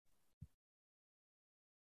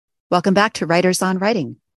Welcome back to Writers on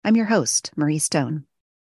Writing. I'm your host, Marie Stone.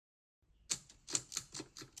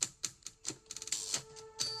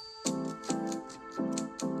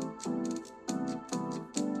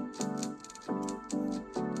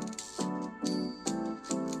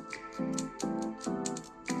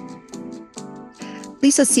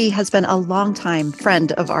 Lisa See has been a longtime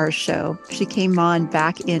friend of our show. She came on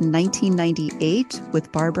back in 1998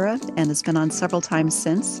 with Barbara and has been on several times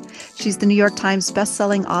since. She's the New York Times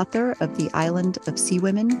bestselling author of The Island of Sea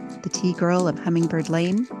Women, The Tea Girl of Hummingbird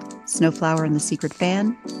Lane, Snowflower and the Secret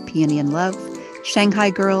Fan, Peony in Love, Shanghai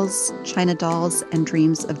Girls, China Dolls, and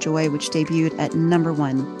Dreams of Joy, which debuted at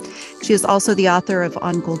 #1. She is also the author of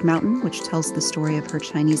On Gold Mountain, which tells the story of her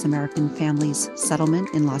Chinese-American family's settlement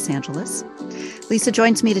in Los Angeles. Lisa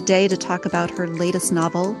joins me today to talk about her latest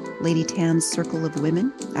novel, Lady Tan's Circle of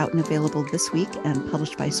Women, out and available this week and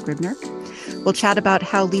published by Scribner. We'll chat about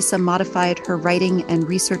how Lisa modified her writing and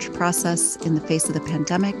research process in the face of the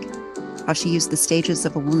pandemic, how she used the stages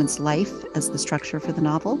of a woman's life as the structure for the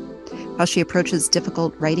novel, how she approaches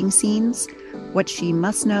difficult writing scenes, what she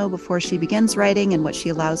must know before she begins writing and what she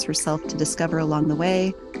allows herself to discover along the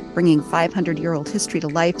way, bringing 500-year-old history to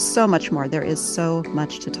life, so much more. There is so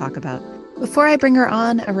much to talk about. Before I bring her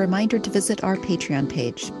on, a reminder to visit our Patreon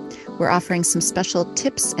page. We're offering some special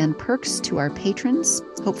tips and perks to our patrons.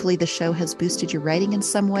 Hopefully the show has boosted your writing in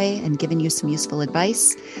some way and given you some useful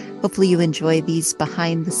advice. Hopefully you enjoy these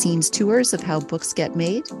behind-the-scenes tours of how books get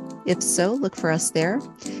made. If so, look for us there.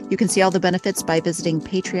 You can see all the benefits by visiting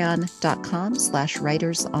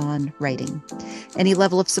patreon.com/writersonwriting. Any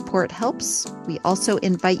level of support helps. We also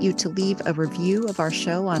invite you to leave a review of our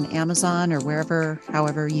show on Amazon or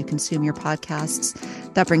however you consume your podcasts.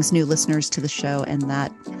 That brings new listeners to the show, and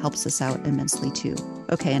that helps us out immensely too.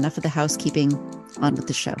 Okay, enough of the housekeeping. On with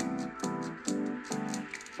the show.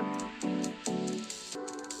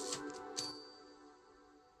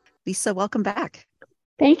 Lisa, welcome back.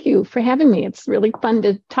 Thank you for having me. It's really fun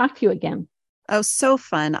to talk to you again. Oh, so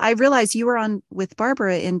fun. I realized you were on with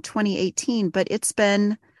Barbara in 2018, but it's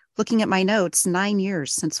been, looking at my notes, 9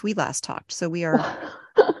 years since we last talked. So we are...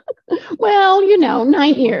 Well,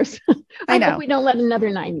 9 years. I know. Hope we don't let another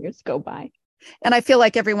 9 years go by. And I feel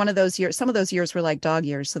like every one of those years, some of those years were like dog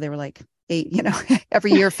years. So they were like 8,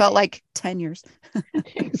 every year felt like 10 years.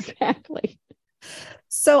 Exactly.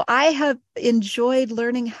 So I have enjoyed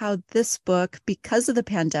learning how this book, because of the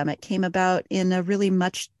pandemic, came about in a really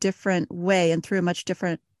much different way and through a much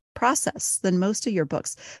different process than most of your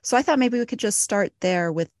books. So I thought maybe we could just start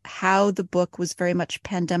there with how the book was very much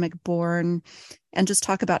pandemic born and just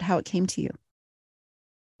talk about how it came to you.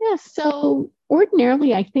 Yeah, so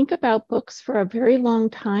ordinarily I think about books for a very long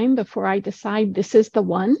time before I decide this is the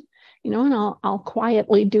one, and I'll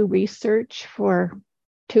quietly do research for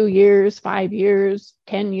 2 years, 5 years,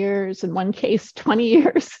 10 years, in one case, 20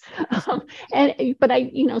 years. But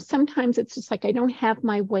I, sometimes it's just like I don't have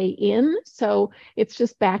my way in. So it's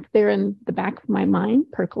just back there in the back of my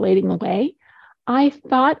mind, percolating away. I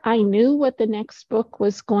thought I knew what the next book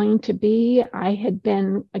was going to be. I had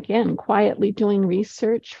been, again, quietly doing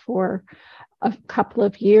research for a couple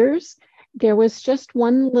of years. There was just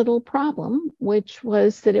one little problem, which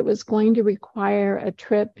was that it was going to require a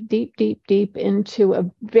trip deep, deep, deep into a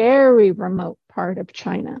very remote part of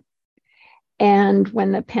China. And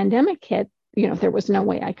when the pandemic hit, there was no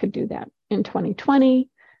way I could do that in 2020,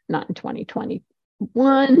 not in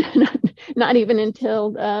 2021, not even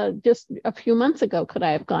until just a few months ago could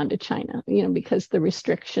I have gone to China, because the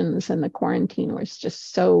restrictions and the quarantine was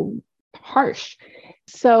just so harsh.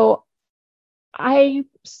 So I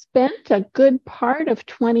spent a good part of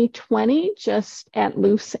 2020 just at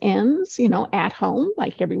loose ends, at home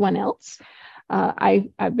like everyone else.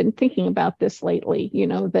 I've been thinking about this lately,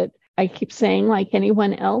 that I keep saying like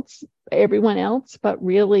everyone else, but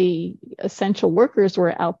really essential workers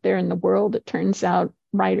were out there in the world. It turns out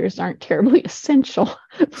writers aren't terribly essential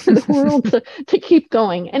for the world to keep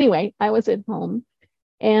going. Anyway, I was at home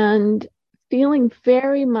and feeling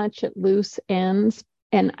very much at loose ends.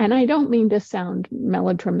 And I don't mean to sound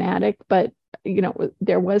melodramatic, but,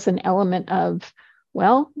 there was an element of,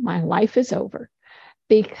 well, my life is over,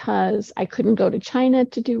 because I couldn't go to China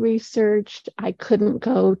to do research. I couldn't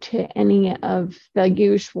go to any of the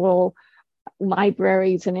usual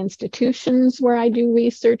libraries and institutions where I do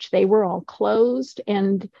research. They were all closed,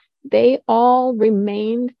 and they all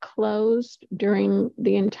remained closed during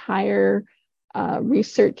the entire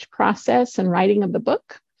research process and writing of the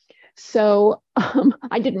book. So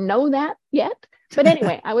I didn't know that yet. But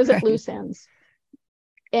anyway, I was at loose ends.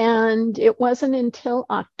 And it wasn't until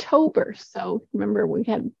October, so remember we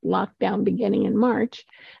had lockdown beginning in March,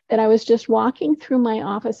 that I was just walking through my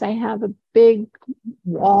office. I have a big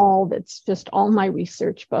wall that's just all my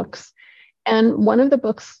research books. And one of the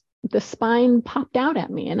books, the spine popped out at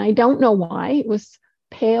me, and I don't know why. It was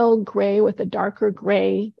pale gray with a darker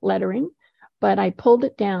gray lettering, but I pulled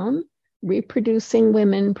it down, Reproducing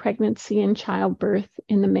Women, Pregnancy and Childbirth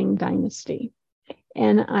in the Ming Dynasty.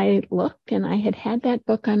 And I looked, and I had had that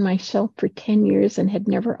book on my shelf for 10 years and had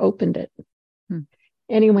never opened it.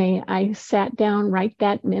 Anyway, I sat down right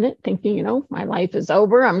that minute thinking, my life is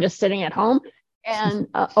over. I'm just sitting at home, and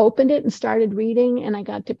opened it and started reading. And I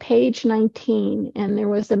got to page 19, and there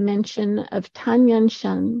was a mention of Tan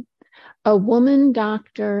Yunshan, a woman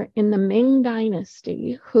doctor in the Ming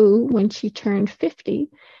Dynasty who, when she turned 50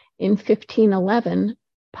 in 1511,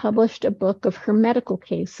 published a book of her medical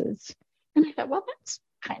cases. And I thought, well, that's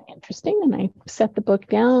kind of interesting. And I set the book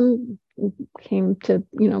down, came to,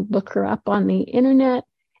 look her up on the internet,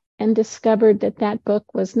 and discovered that that book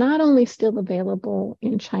was not only still available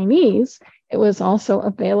in Chinese, it was also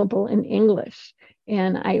available in English.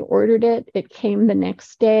 And I ordered it. It came the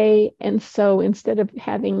next day. And so instead of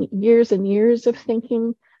having years and years of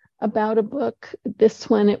thinking about a book, this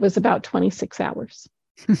one, it was about 26 hours.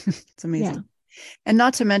 It's amazing. Yeah. And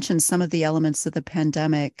not to mention some of the elements of the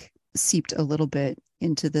pandemic seeped a little bit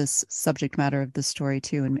into this subject matter of the story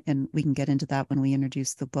too. And we can get into that when we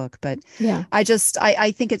introduce the book. But yeah, I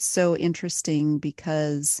think it's so interesting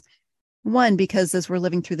because as we're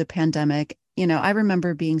living through the pandemic, I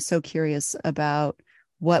remember being so curious about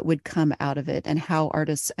what would come out of it and how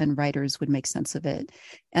artists and writers would make sense of it.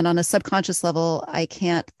 And on a subconscious level, I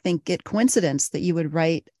can't think it coincidence that you would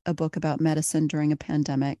write a book about medicine during a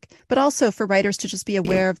pandemic, but also for writers to just be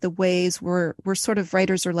aware of the ways we're sort of,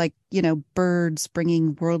 writers are like, birds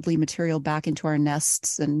bringing worldly material back into our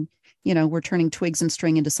nests. And, we're turning twigs and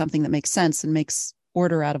string into something that makes sense and makes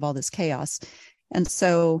order out of all this chaos. And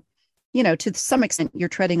so, to some extent, you're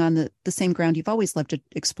treading on the same ground you've always loved to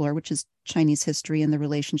explore, which is Chinese history and the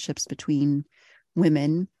relationships between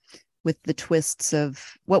women, with the twists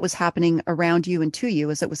of what was happening around you and to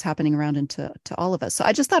you as it was happening around and to all of us. So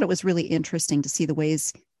I just thought it was really interesting to see the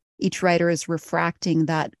ways each writer is refracting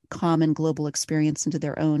that common global experience into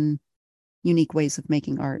their own unique ways of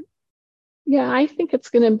making art. Yeah, I think it's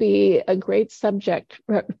going to be a great subject,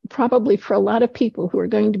 probably for a lot of people who are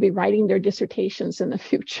going to be writing their dissertations in the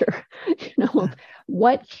future.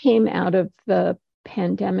 What came out of the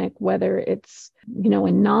pandemic, whether it's,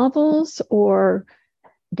 in novels or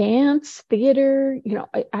dance, theater,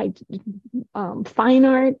 fine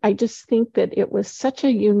art. I just think that it was such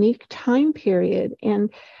a unique time period,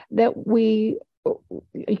 and that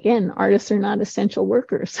again, artists are not essential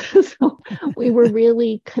workers. So we were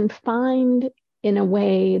really confined in a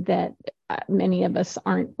way that many of us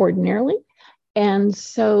aren't ordinarily. And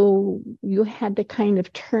so you had to kind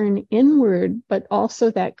of turn inward, but also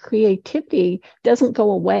that creativity doesn't go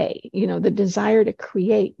away. The desire to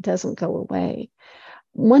create doesn't go away.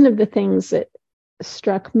 One of the things that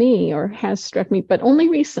struck me, or has struck me, but only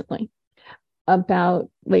recently, about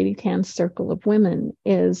Lady Tan's Circle of Women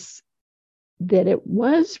is that it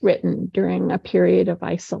was written during a period of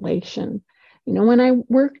isolation. When I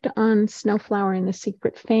worked on Snowflower and the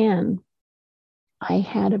Secret Fan, I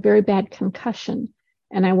had a very bad concussion,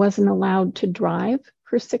 and I wasn't allowed to drive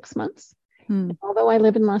for 6 months. Although I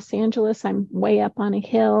live in Los Angeles, I'm way up on a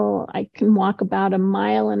hill. I can walk about 1.5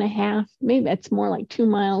 miles. Maybe it's more like 2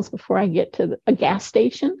 miles before I get to a gas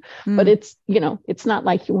station. But it's, it's not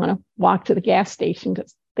like you want to walk to the gas station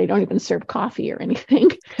because they don't even serve coffee or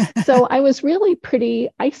anything. So I was really pretty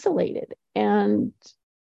isolated. And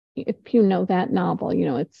if you know that novel,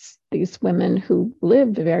 it's these women who live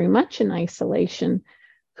very much in isolation,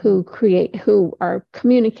 who are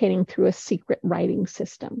communicating through a secret writing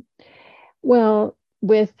system. Well,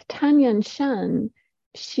 with Tan Yunshan,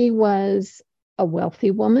 she was a wealthy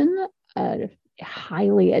woman, a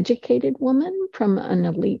highly educated woman from an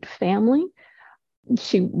elite family.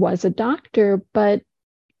 She was a doctor, but,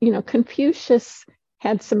 Confucius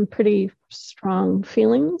had some pretty strong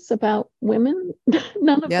feelings about women,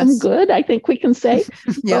 none of them good, I think we can say.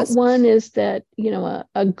 Yes. But one is that,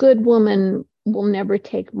 a good woman will never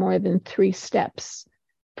take more than 3 steps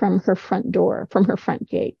from her front door, from her front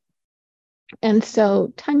gate. And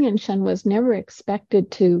so Tan Yunshan was never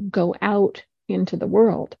expected to go out into the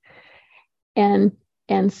world. And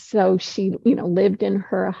so she, lived in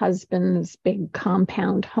her husband's big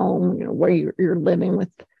compound home, where you're living with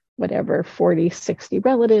whatever, 40, 60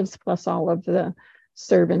 relatives, plus all of the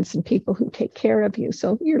servants and people who take care of you.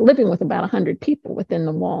 So you're living with about 100 people within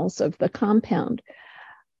the walls of the compound.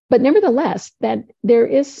 But nevertheless, that there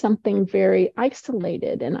is something very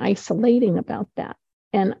isolated and isolating about that.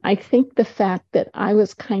 And I think the fact that I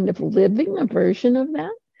was kind of living a version of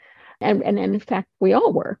that, and in fact, we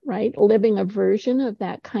all were, right? Living a version of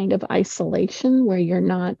that kind of isolation where you're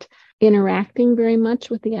not interacting very much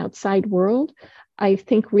with the outside world, I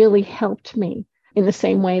think really helped me in the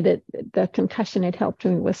same way that the concussion had helped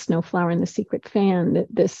me with Snowflower and the Secret Fan, that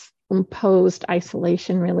this imposed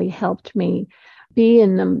isolation really helped me be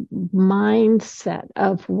in the mindset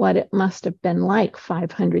of what it must have been like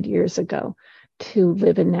 500 years ago to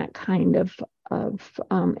live in that kind of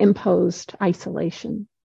imposed isolation.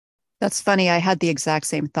 That's funny. I had the exact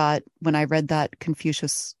same thought when I read that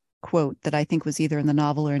Confucius quote that I think was either in the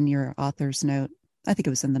novel or in your author's note. I think it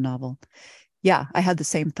was in the novel. Yeah, I had the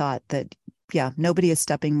same thought that, yeah, nobody is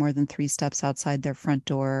stepping more than 3 steps outside their front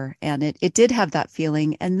door. And it did have that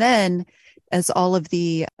feeling. And then as all of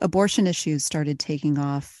the abortion issues started taking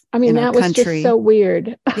off in our that was country. just so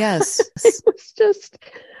weird. Yes. It was just,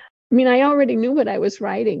 I already knew what I was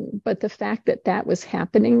writing, but the fact that that was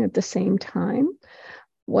happening at the same time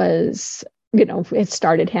was, it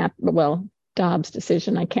started happening. Well, Dobbs'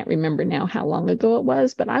 decision, I can't remember now how long ago it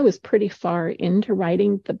was, but I was pretty far into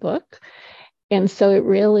writing the book. And so it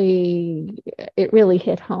really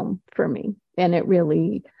hit home for me. And it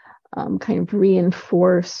really kind of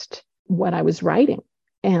reinforced what I was writing.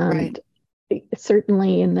 And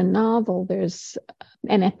certainly in the novel, there's,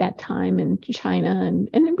 and at that time in China and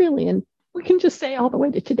really, and we can just say all the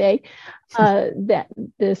way to today, that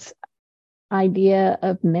this idea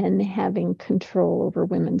of men having control over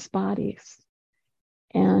women's bodies.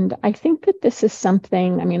 And I think that this is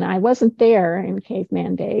something, I wasn't there in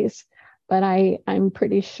caveman days, but I'm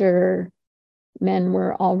pretty sure men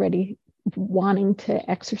were already wanting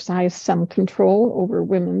to exercise some control over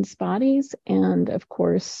women's bodies. And of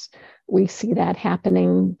course, we see that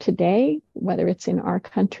happening today, whether it's in our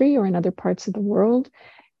country or in other parts of the world.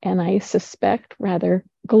 And I suspect rather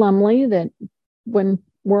glumly that when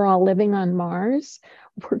we're all living on Mars,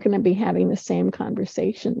 we're going to be having the same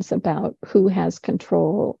conversations about who has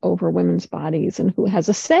control over women's bodies and who has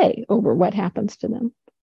a say over what happens to them.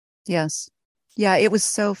 Yes. Yeah, it was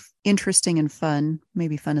so interesting and fun.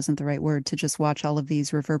 Maybe fun isn't the right word, to just watch all of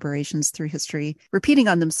these reverberations through history, repeating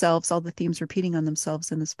on themselves, all the themes repeating on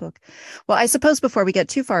themselves in this book. Well, I suppose before we get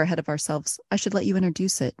too far ahead of ourselves, I should let you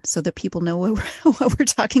introduce it so that people know what we're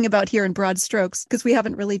talking about here in broad strokes, because we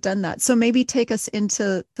haven't really done that. So maybe take us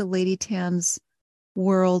into the Lady Tan's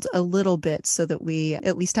world a little bit so that we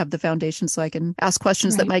at least have the foundation so I can ask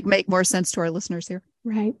questions that might make more sense to our listeners here.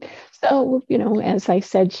 Right. So, as I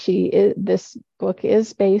said, this book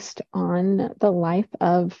is based on the life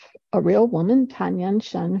of a real woman, Tan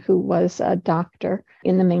Yun-shan, who was a doctor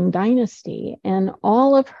in the Ming Dynasty. And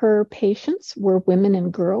all of her patients were women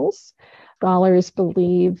and girls. Scholars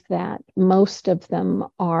believe that most of them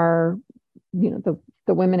are, the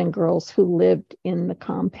women and girls who lived in the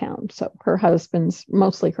compound. So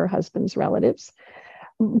mostly her husband's relatives.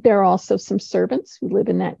 There are also some servants who live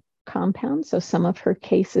in that compound. So some of her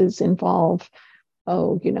cases involve,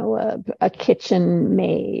 a kitchen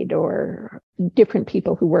maid or different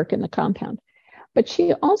people who work in the compound. But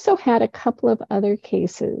she also had a couple of other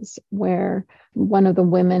cases where one of the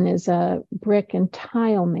women is a brick and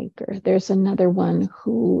tile maker. There's another one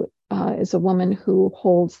who is a woman who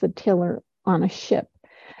holds the tiller on a ship.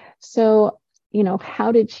 So,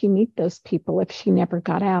 how did she meet those people if she never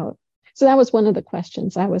got out? So that was one of the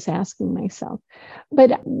questions I was asking myself.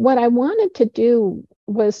 But what I wanted to do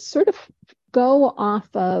was sort of go off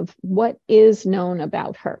of what is known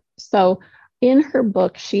about her. So in her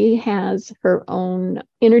book, she has her own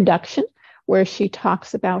introduction where she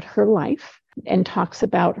talks about her life and talks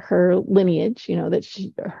about her lineage,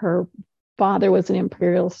 that her father was an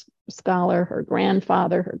imperial scholar, her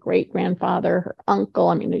grandfather, her great-grandfather, her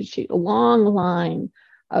uncle. A long line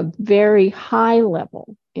of very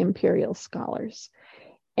high-level imperial scholars.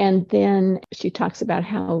 And then she talks about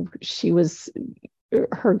how she was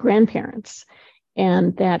her grandparents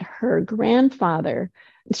and that her grandfather,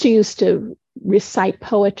 she used to recite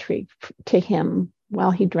poetry to him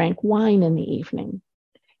while he drank wine in the evening.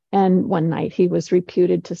 And one night he was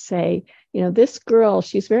reputed to say, this girl,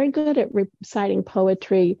 she's very good at reciting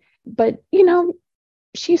poetry, but,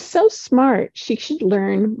 she's so smart, she should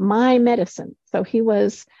learn my medicine. So he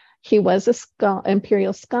was a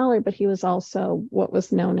imperial scholar, but he was also what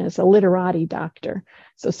was known as a literati doctor.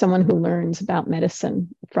 So someone who learns about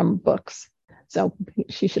medicine from books. So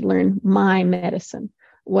she should learn my medicine.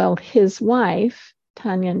 Well, his wife,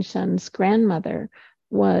 Tan Yun-shan's grandmother,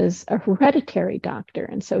 was a hereditary doctor.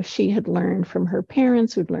 And so she had learned from her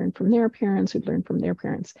parents, who'd learned from their parents, who'd learned from their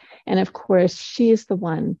parents. And of course, she's the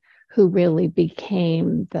one who really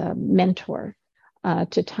became the mentor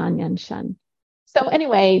to Tan Yuen Shen. So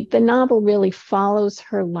anyway, the novel really follows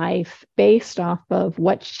her life based off of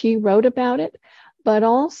what she wrote about it, but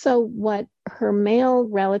also what her male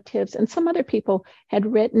relatives and some other people had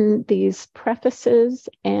written these prefaces,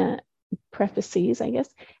 I guess,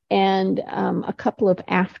 and a couple of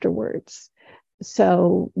afterwords.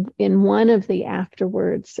 So in one of the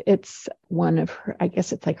afterwords, it's one of her, I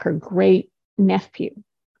guess it's like her great nephew,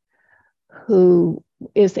 who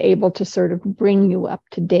is able to sort of bring you up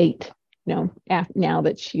to date, now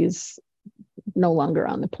that she's no longer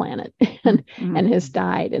on the planet and has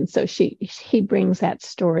died. And so he brings that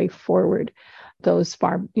story forward, goes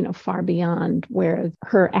far beyond where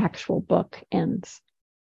her actual book ends.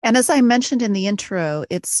 And as I mentioned in the intro,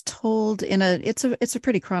 it's told it's a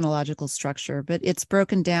pretty chronological structure, but it's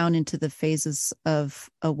broken down into the phases of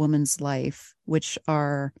a woman's life, which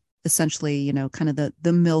are essentially, kind of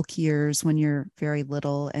the milk years when you're very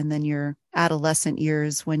little, and then your adolescent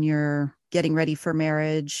years when you're getting ready for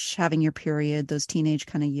marriage, having your period, those teenage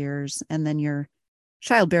kind of years, and then your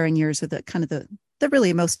childbearing years are the kind of the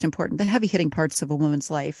really most important, the heavy hitting parts of a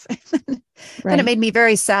woman's life. Right. And it made me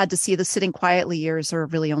very sad to see the sitting quietly years are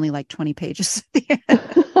really only like 20 pages.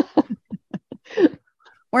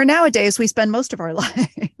 Where nowadays we spend most of our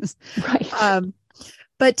lives. Right.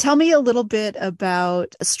 But tell me a little bit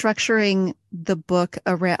about structuring the book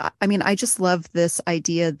around. I mean, I just love this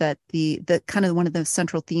idea that the kind of one of the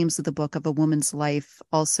central themes of the book of a woman's life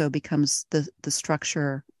also becomes the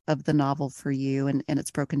structure of the novel for you, and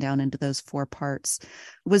it's broken down into those 4 parts.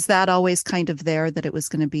 Was that always kind of there, that it was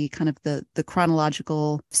going to be kind of the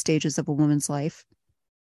chronological stages of a woman's life?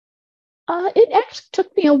 It actually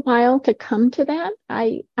took me a while to come to that.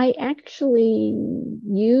 I actually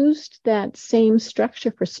used that same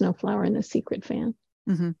structure for Snowflower and the Secret Fan.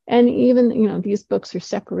 Mm-hmm. And even, these books are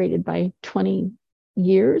separated by 20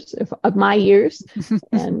 years of my years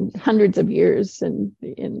and hundreds of years in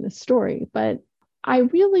the story. But I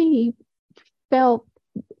really felt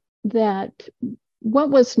that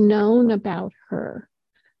what was known about her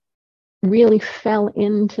really fell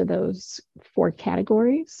into those 4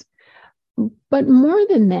 categories. But more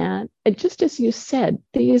than that, just as you said,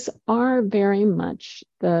 these are very much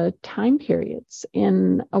the time periods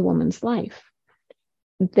in a woman's life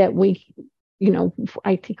that we,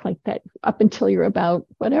 I think like that up until you're about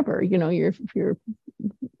whatever, you're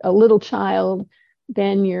a little child,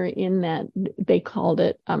 then you're in that, they called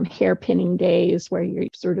it hairpinning days, where you're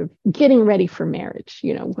sort of getting ready for marriage,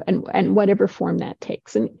 and whatever form that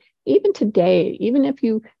takes. And even today, even if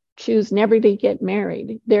you choose never to get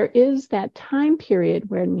married, there is that time period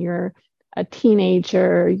when you're a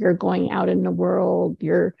teenager, you're going out in the world,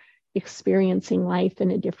 you're experiencing life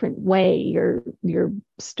in a different way, you're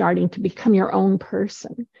starting to become your own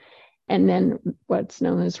person. And then what's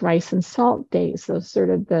known as rice and salt days, those sort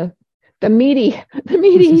of the meaty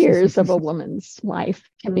years of a woman's life,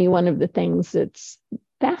 can be one of the things that's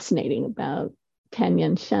fascinating about Tan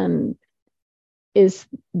Yuen Shen, is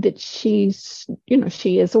that she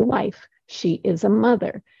is a wife, she is a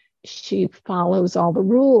mother, she follows all the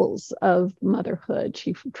rules of motherhood,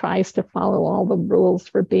 she tries to follow all the rules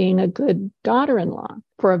for being a good daughter-in-law,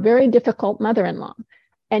 for a very difficult mother-in-law.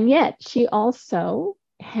 And yet she also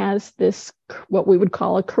has this, what we would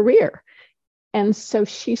call a career. And so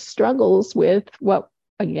she struggles with what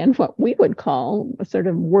we would call a sort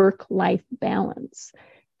of work-life balance,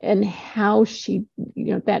 and how she,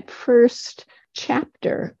 that first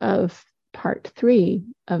chapter of part 3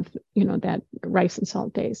 of that rice and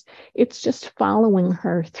salt days, it's just following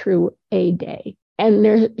her through a day,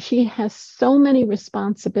 and she has so many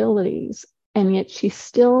responsibilities, and yet she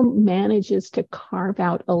still manages to carve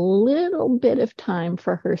out a little bit of time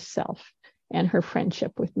for herself and her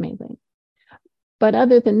friendship with Mei Ling. But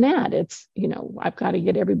other than that, it's, I've got to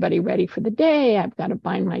get everybody ready for the day, I've got to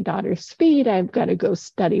bind my daughter's feet, I've got to go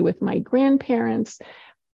study with my grandparents,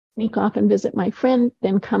 sneak off and visit my friend,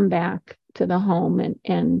 then come back to the home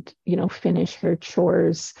and finish her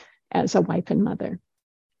chores as a wife and mother.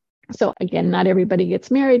 So again, not everybody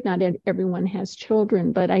gets married, not everyone has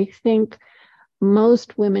children, but I think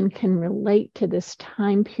most women can relate to this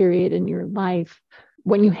time period in your life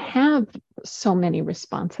when you have so many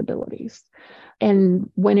responsibilities, and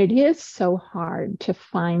when it is so hard to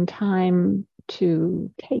find time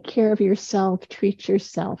to take care of yourself, treat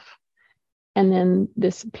yourself. And then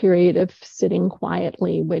this period of sitting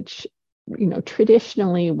quietly, which,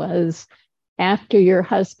 traditionally was after your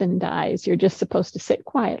husband dies, you're just supposed to sit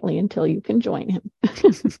quietly until you can join him.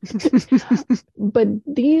 But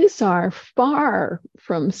these are far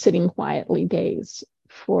from sitting quietly days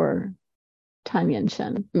for Tan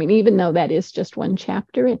Yuen-chun. I mean, even though that is just one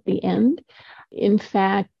chapter at the end, in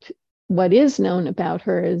fact, what is known about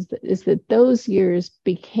her is that those years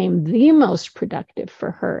became the most productive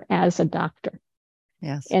for her as a doctor.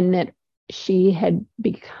 Yes. And that she had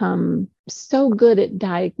become so good at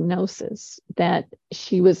diagnosis that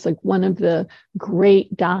she was like one of the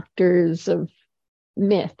great doctors of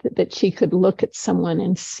myth, that she could look at someone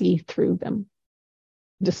and see through them.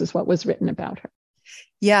 This is what was written about her.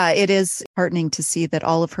 Yeah, it is heartening to see that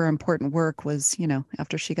all of her important work was,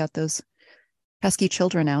 after she got those pesky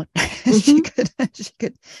children out, mm-hmm.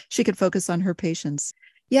 she could focus on her patients.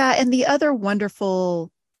 Yeah, and the other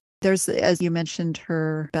wonderful, there's, as you mentioned,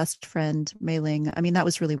 her best friend, Mei Ling. I mean, that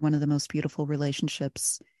was really one of the most beautiful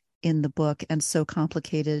relationships in the book, and so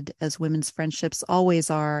complicated as women's friendships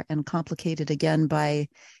always are, and complicated again by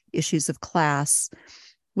issues of class,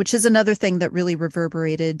 which is another thing that really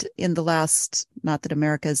reverberated in the last, not that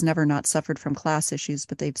America has never not suffered from class issues,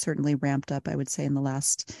 but they've certainly ramped up, I would say, in the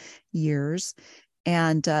last years.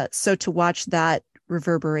 And so to watch that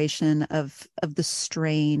reverberation of the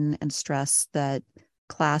strain and stress that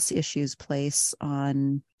class issues place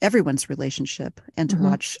on everyone's relationship, and to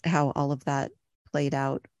mm-hmm. watch how all of that played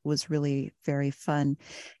out was really very fun.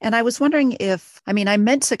 And I was wondering I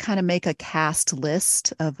meant to kind of make a cast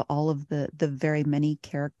list of all of the very many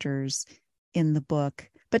characters in the book,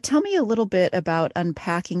 but tell me a little bit about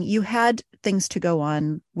unpacking. You had things to go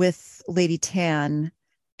on with Lady Tan,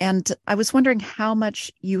 and I was wondering how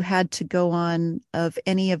much you had to go on of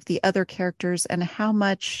any of the other characters, and how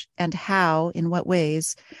much and how, in what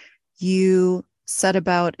ways, you set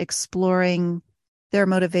about exploring their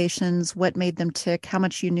motivations, what made them tick, how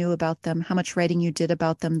much you knew about them, how much writing you did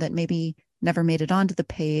about them that maybe never made it onto the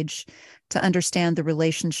page, to understand the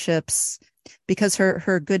relationships. Because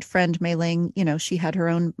her good friend Mei Ling, she had her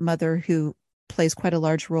own mother who plays quite a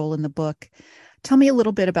large role in the book. Tell me a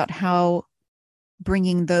little bit about how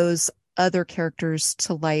bringing those other characters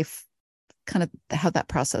to life, kind of how that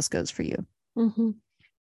process goes for you. Mm-hmm.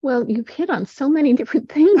 Well, you've hit on so many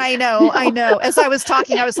different things. I know. As I was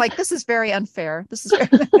talking, I was like, this is very unfair. So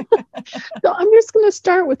I'm just going to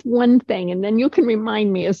start with one thing, and then you can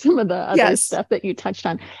remind me of some of the other stuff that you touched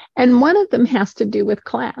on. And one of them has to do with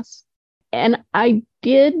class. And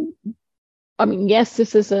yes,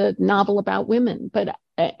 this is a novel about women,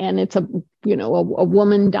 and it's a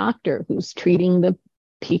woman doctor who's treating the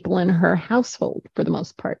people in her household for the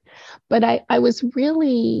most part. But I was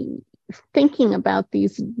really thinking about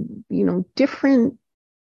these, different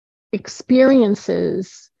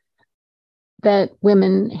experiences that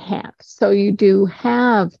women have. So you do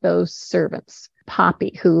have those servants,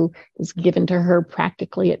 Poppy, who is given to her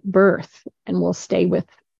practically at birth and will stay with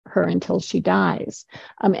her until she dies.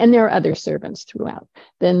 And there are other servants throughout.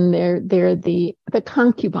 Then there are the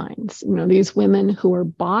concubines, these women who are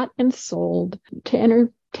bought and sold to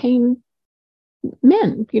entertain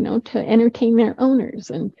men, to entertain their owners.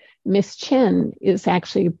 And Miss Chen is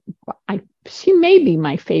actually, she may be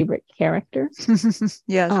my favorite character.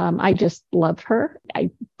 Yes. I just love her. I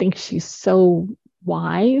think she's so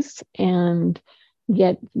wise, and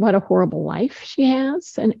yet what a horrible life she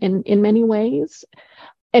has, and in many ways.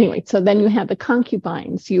 Anyway, so then you have the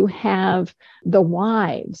concubines, you have the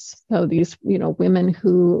wives. So these, women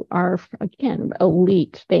who are, again,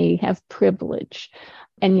 elite, they have privilege,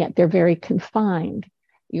 and yet they're very confined.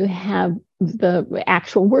 You have the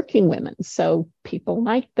actual working women. So people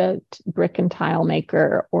like the brick and tile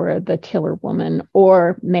maker, or the tiller woman,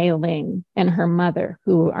 or Mei Ling and her mother,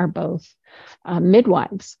 who are both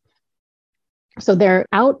midwives. So they're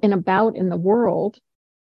out and about in the world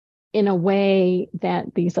in a way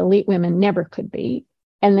that these elite women never could be.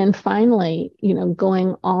 And then finally,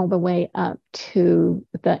 going all the way up to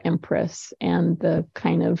the empress and the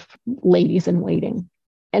kind of ladies in waiting.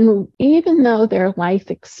 And even though their life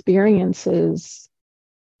experiences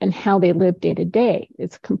and how they live day to day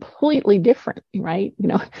is completely different, right?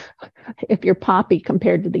 If you're Poppy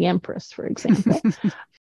compared to the empress, for example,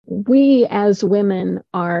 we as women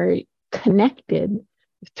are connected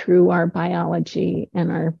through our biology and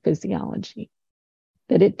our physiology,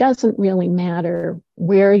 that it doesn't really matter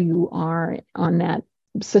where you are on that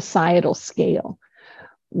societal scale.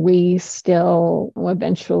 We still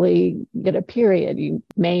eventually get a period. You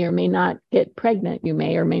may or may not get pregnant. You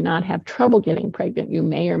may or may not have trouble getting pregnant. You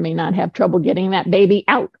may or may not have trouble getting that baby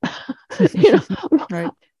out.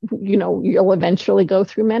 Right. you'll eventually go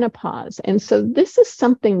through menopause. And so this is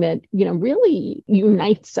something that, really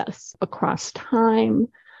unites us across time,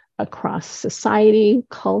 across society,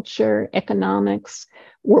 culture, economics.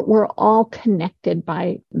 We're all connected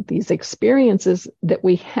by these experiences that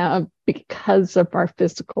we have because of our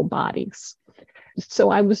physical bodies.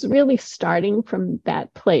 So I was really starting from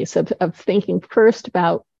that place of thinking first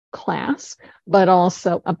about class, but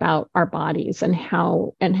also about our bodies and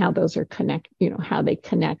how those are how they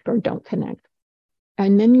connect or don't connect.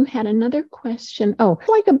 And then you had another question. Oh,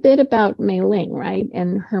 like a bit about Mei Ling, right?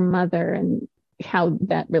 And her mother and how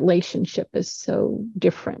that relationship is so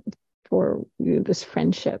different for this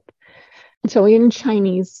friendship. So in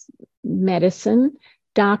Chinese medicine,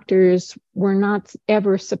 doctors were not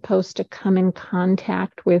ever supposed to come in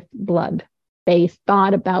contact with blood. They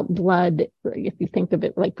thought about blood, if you think of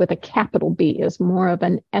it like with a capital B, as more of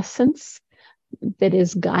an essence that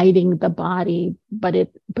is guiding the body, but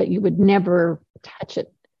you would never touch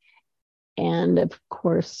it. And of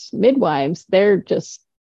course, midwives,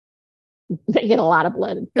 they get a lot of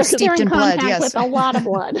blood. They're steeped in blood, yes. With a lot of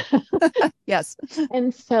blood. Yes.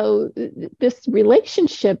 And so this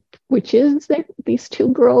relationship, which is that these two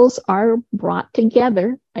girls are brought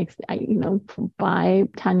together, by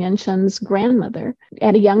Tan Yenshen's grandmother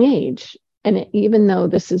at a young age. And even though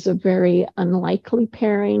this is a very unlikely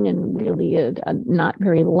pairing and really a not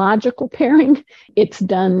very logical pairing, it's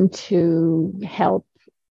done to help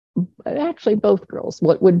actually both girls,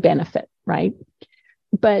 what would benefit, right?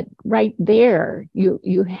 But right there,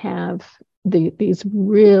 you have these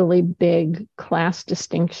really big class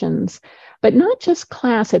distinctions, but not just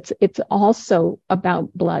class. It's also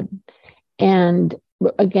about blood, and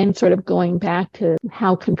again, sort of going back to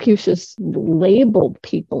how Confucius labeled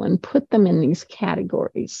people and put them in these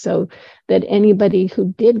categories, so that anybody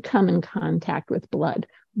who did come in contact with blood,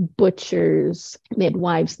 butchers,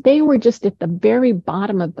 midwives, they were just at the very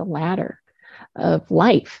bottom of the ladder of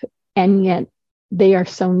life, and yet they are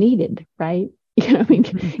so needed, right? You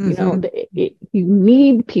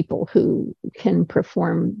need people who can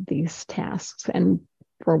perform these tasks. And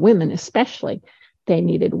for women especially, they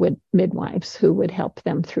needed midwives who would help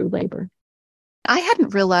them through labor. I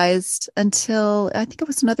hadn't realized until, I think it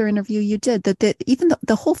was another interview you did, that even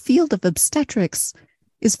the whole field of obstetrics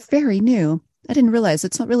is very new. I didn't realize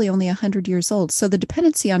it's not really only 100 years old. So the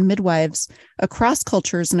dependency on midwives across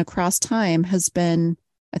cultures and across time has been,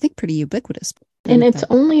 I think, pretty ubiquitous. And it's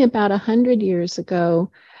only about 100 years ago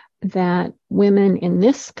that women in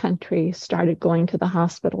this country started going to the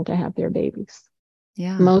hospital to have their babies.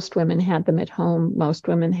 Yeah. Most women had them at home. Most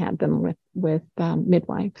women had them with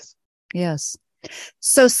midwives. Yes.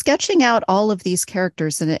 So sketching out all of these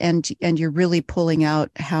characters and you're really pulling out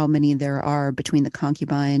how many there are between the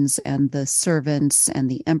concubines and the servants and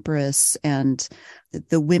the empress and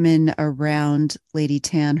the women around Lady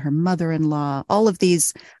Tan, her mother-in-law, all of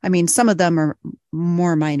these. I mean, some of them are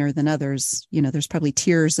more minor than others. There's probably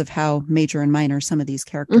tiers of how major and minor some of these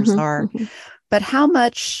characters are. Mm-hmm. But how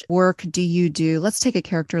much work do you do? Let's take a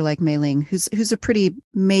character like Mei Ling, who's a pretty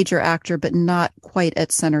major actor, but not quite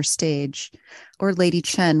at center stage. Or Lady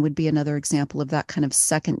Chen would be another example of that kind of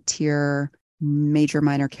second tier major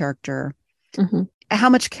minor character. Mm-hmm. How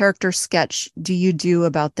much character sketch do you do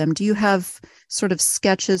about them? Do you have sort of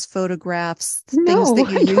sketches, photographs, things that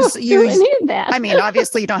you use? Do any of that. I mean,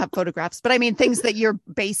 obviously you don't have photographs, but I mean things that you're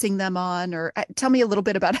basing them on. Or tell me a little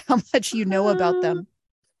bit about how much you know about them.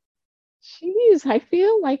 Geez, I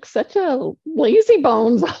feel like such a lazy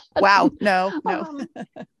bones. Wow. No.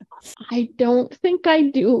 I don't think I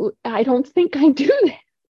do. I don't think I do that.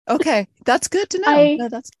 Okay. That's good to know.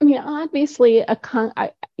 Obviously,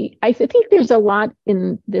 I think there's a lot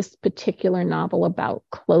in this particular novel about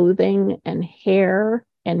clothing and hair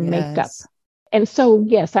and makeup. And so,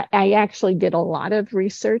 yes, I actually did a lot of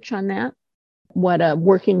research on that. What a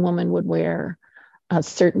working woman would wear,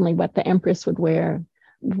 certainly what the empress would wear,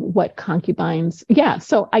 what concubines. Yeah.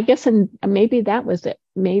 So I guess, and maybe that was it.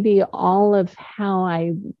 Maybe all of how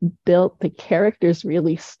I built the characters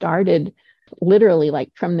really started literally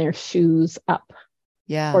like from their shoes up.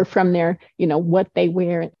 Yeah. Or from their, what they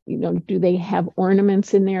wear, do they have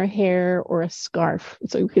ornaments in their hair or a scarf?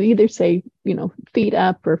 So you could either say, feet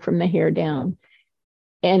up or from the hair down.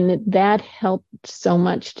 And that helped so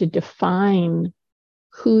much to define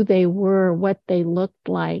who they were, what they looked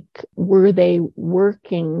like. Were they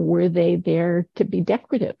working? Were they there to be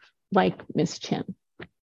decorative, like Miss Chen?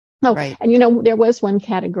 Oh, right. And there was one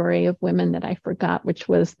category of women that I forgot, which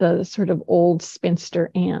was the sort of old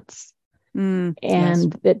spinster aunts. And yes.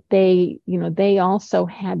 That they also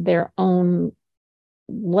had their own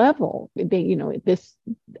level. They,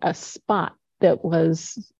 a spot that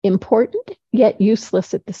was important yet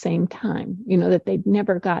useless at the same time. That they'd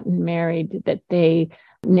never gotten married, that they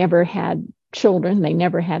never had children, they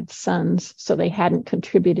never had sons, so they hadn't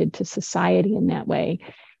contributed to society in that way.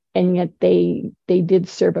 And yet they did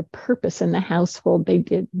serve a purpose in the household. They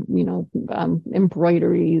did,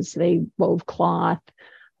 embroideries, they wove cloth,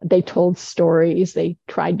 they told stories, they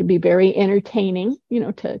tried to be very entertaining,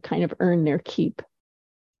 to kind of earn their keep.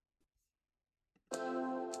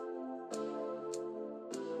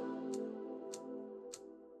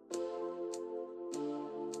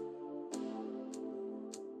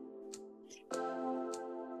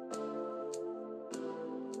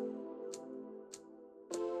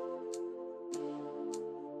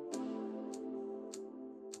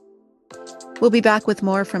 We'll be back with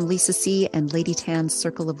more from Lisa See and Lady Tan's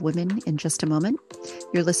Circle of Women in just a moment.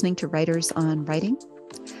 You're listening to Writers on Writing.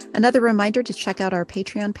 Another reminder to check out our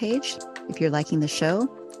Patreon page if you're liking the show,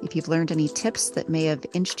 if you've learned any tips that may have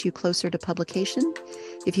inched you closer to publication,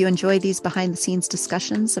 if you enjoy these behind-the-scenes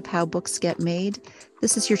discussions of how books get made,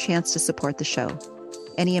 this is your chance to support the show.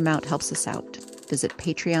 Any amount helps us out. Visit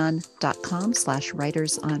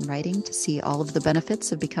patreon.com/writersonwriting to see all of the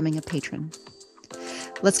benefits of becoming a patron.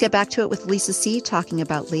 Let's get back to it with Lisa See talking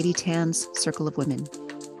about Lady Tan's Circle of Women.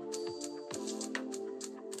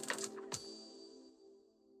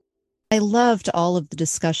 I loved all of the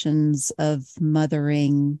discussions of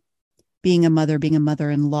mothering, being a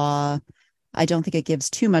mother-in-law. I don't think it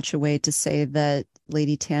gives too much away to say that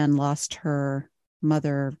Lady Tan lost her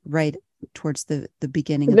mother right towards the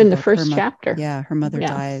beginning of the first chapter. Yeah, her mother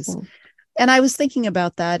dies. And I was thinking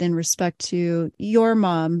about that in respect to your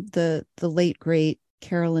mom, the late, great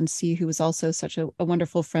Carolyn See, who was also such a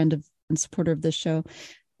wonderful friend of and supporter of this show.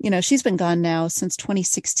 She's been gone now since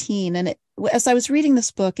 2016. And as I was reading this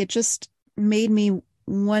book, it just made me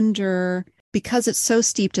wonder, because it's so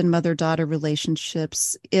steeped in mother-daughter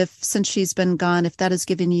relationships, since she's been gone, if that has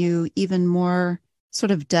given you even more sort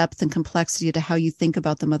of depth and complexity to how you think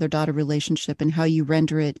about the mother-daughter relationship and how you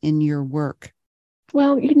render it in your work.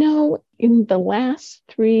 Well, in the last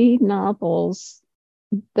 3 novels,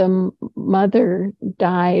 the mother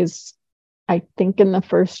dies, I think, in the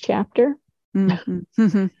first chapter.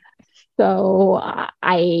 Mm-hmm. So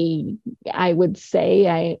I would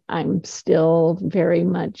say I'm still very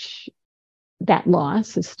much, that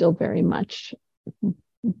loss is still very much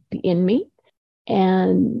in me.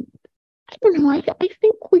 And I don't know, I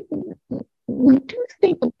think we do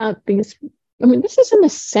think about these. I mean, this is an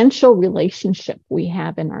essential relationship we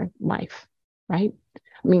have in our life, right?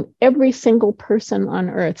 I mean, every single person on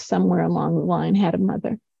earth somewhere along the line had a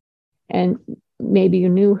mother. And maybe you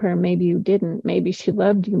knew her, maybe you didn't. Maybe she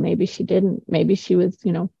loved you, maybe she didn't. Maybe she was,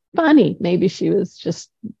 funny. Maybe she was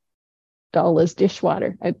just dull as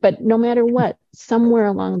dishwater. But no matter what, somewhere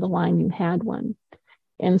along the line you had one.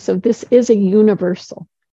 And so this is a universal.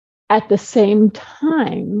 At the same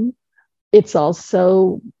time, it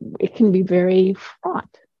can be very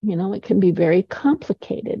fraught. It can be very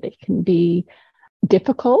complicated. It can be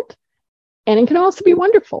difficult, and it can also be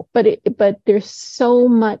wonderful, but there's so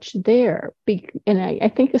much there. And I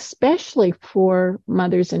think especially for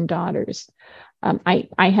mothers and daughters, I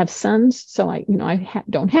have sons, so I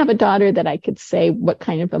don't have a daughter that I could say what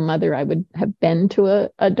kind of a mother I would have been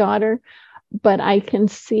to a daughter, but I can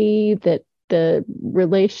see that the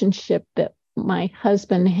relationship that my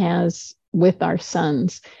husband has with our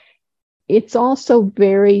sons, it's also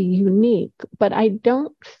very unique. But I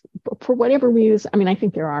don't, for whatever reason, I mean, I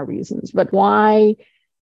think there are reasons, but why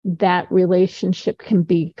that relationship can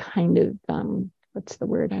be kind of, what's the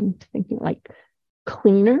word I'm thinking, like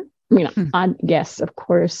cleaner? I mean, yes, of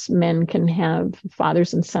course,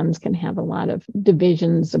 fathers and sons can have a lot of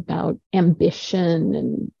divisions about ambition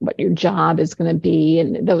and what your job is going to be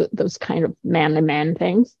and those kind of man-to-man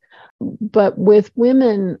things. But with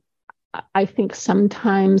women, I think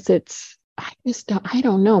sometimes I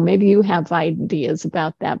don't know, maybe you have ideas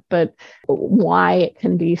about that, but why it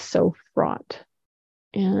can be so fraught.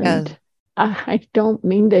 And I don't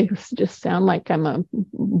mean to just sound like I'm a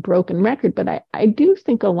broken record, but I do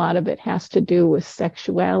think a lot of it has to do with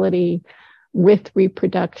sexuality, with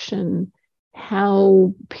reproduction,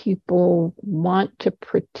 how people want to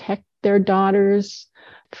protect their daughters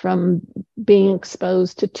from being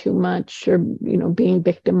exposed to too much, or being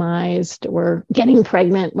victimized, or getting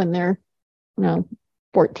pregnant when they're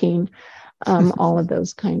 14, all of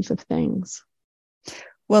those kinds of things.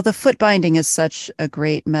 Well, the foot binding is such a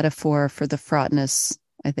great metaphor for the fraughtness,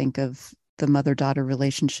 I think, of the mother-daughter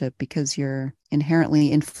relationship, because you're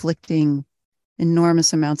inherently inflicting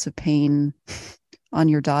enormous amounts of pain on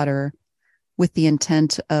your daughter with the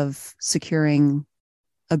intent of securing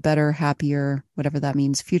a better, happier, whatever that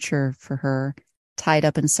means, future for her, tied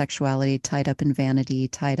up in sexuality, tied up in vanity,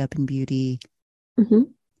 tied up in beauty. Mm-hmm.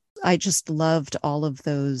 I just loved all of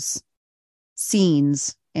those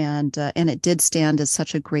scenes, and it did stand as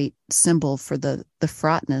such a great symbol for the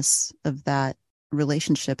fraughtness of that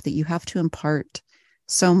relationship, that you have to impart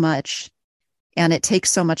so much, and it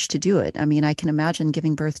takes so much to do it. I mean, I can imagine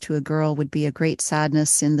giving birth to a girl would be a great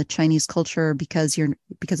sadness in the Chinese culture because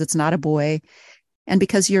it's not a boy, and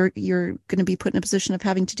because you're going to be put in a position of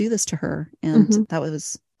having to do this to her. And Mm-hmm.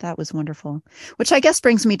 that was wonderful. Which I guess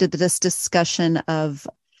brings me to this discussion of,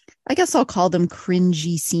 I guess I'll call them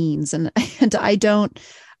cringy scenes. And I don't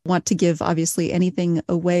want to give obviously anything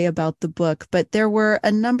away about the book, but there were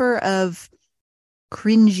a number of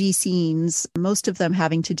cringy scenes, most of them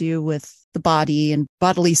having to do with the body and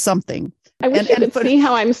bodily something. I wish you could see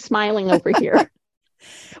how I'm smiling over here.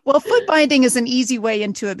 Well, foot binding is an easy way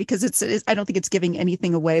into it because I don't think it's giving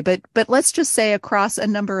anything away, but let's just say across a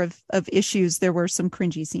number of issues, there were some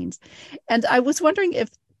cringy scenes. And I was wondering if,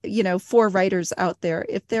 for writers out there,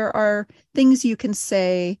 if there are things you can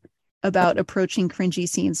say about approaching cringy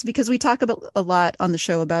scenes, because we talk about a lot on the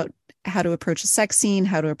show about how to approach a sex scene,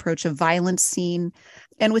 how to approach a violence scene.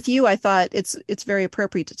 And with you, I thought it's very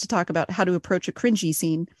appropriate to talk about how to approach a cringy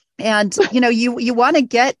scene. And, you want to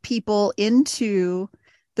get people into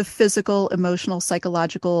the physical, emotional,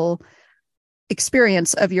 psychological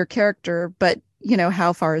experience of your character, but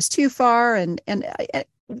how far is too far, and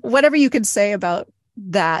whatever you can say about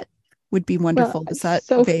that would be wonderful. Well, is that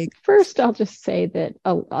so vague? First, I'll just say that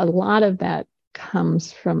a lot of that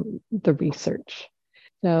comes from the research.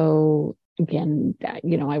 So again,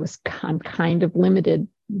 I'm kind of limited.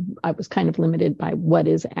 I was kind of limited by what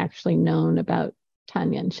is actually known about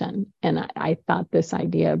Tan Yuen-shun. And I thought this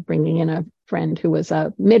idea of bringing in a friend who was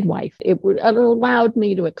a midwife, it allowed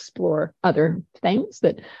me to explore other things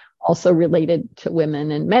that also related to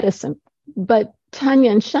women and medicine. But Tan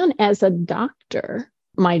Yuen-shun as a doctor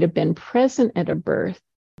might have been present at a birth,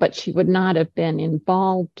 but she would not have been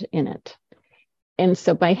involved in it. And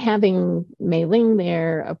so by having Mei Ling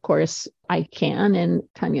there, of course, I can. And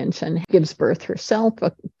Tan Yuen-shun gives birth herself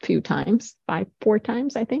a few times, 4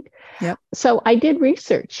 times, I think. Yep. So I did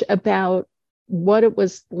research about what it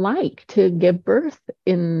was like to give birth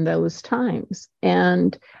in those times.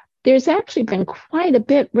 And there's actually been quite a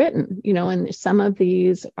bit written, and some of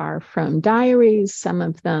these are from diaries, some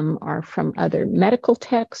of them are from other medical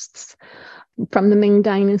texts from the Ming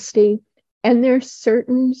Dynasty. And there's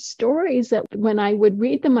certain stories that when I would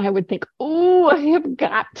read them, I would think, oh, I have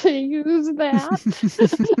got to use that.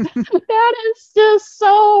 That is just so,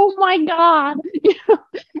 oh my God.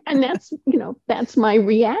 And that's my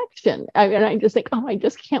reaction. And I just think, oh, I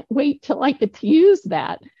just can't wait till I get to use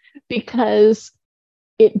that, because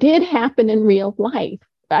it did happen in real life.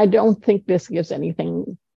 I don't think this gives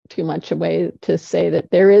anything too much away to say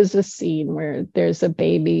that there is a scene where there's a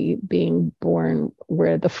baby being born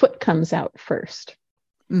where the foot comes out first.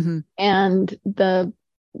 Mm-hmm. And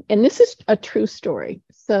this is a true story.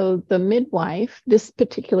 So the midwife, this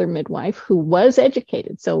particular midwife who was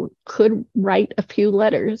educated, so could write a few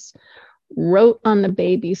letters, wrote on the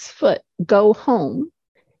baby's foot, "Go home,"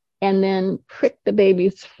 and then prick the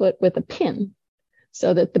baby's foot with a pin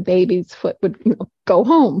so that the baby's foot would go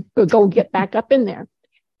home, go get back up in there.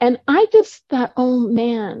 And I just thought, oh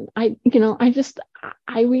man, I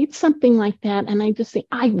read something like that and I just think,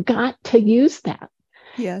 I've got to use that.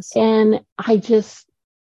 Yes. And I just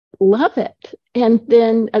love it. And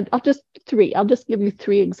then I'll just give you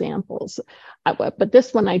 3 examples. But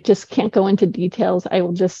this one, I just can't go into details. I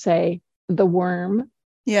will just say the worm.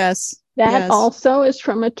 Yes. That also is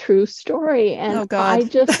from a true story. And oh,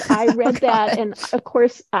 God. I read that. And of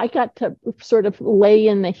course, I got to sort of lay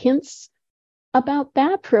in the hints about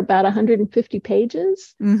that for about 150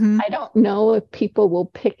 pages. Mm-hmm. I don't know if people will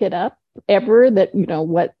pick it up ever, that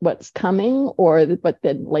what's coming, or but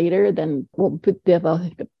then later then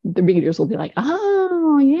the readers will be like,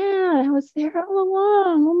 oh yeah, I was there all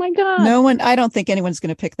along, oh my God. I don't think anyone's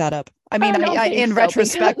going to pick that up. I mean, I in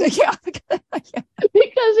retrospect, because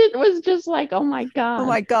it was just like, oh my God.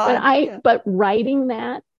 But writing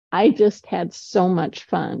that, I just had so much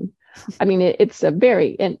fun. I mean, it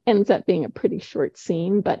ends up being a pretty short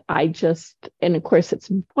scene, but and of course it's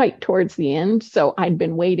quite towards the end. So I'd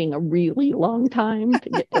been waiting a really long time to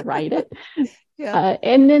get to write it. Yeah.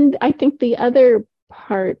 And then I think the other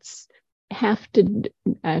parts have to,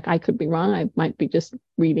 I could be wrong. I might be just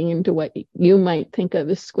reading into what you might think of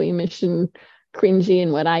as squeamish and cringy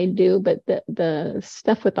and what I do, but the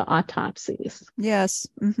stuff with the autopsies. Yes.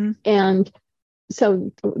 Mm-hmm. And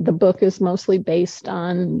So the book is mostly based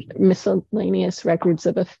on miscellaneous records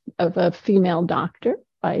of a female doctor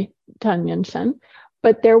by Tan Yun-shen.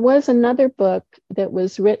 But there was another book that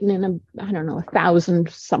was written in I don't know,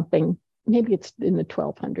 1,000 something, maybe it's in the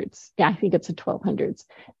 1200s. Yeah, I think it's the 1200s,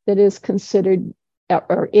 that is considered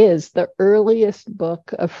or is the earliest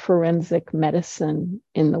book of forensic medicine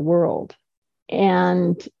in the world.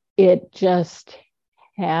 And it just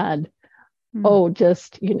had,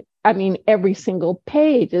 every single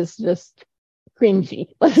page is just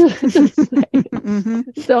cringy. Let's just say.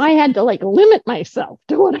 Mm-hmm. So I had to limit myself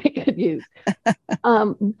to what I could use.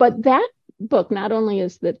 But that book not only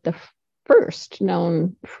is the first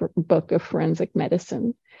known book of forensic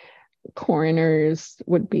medicine. Coroners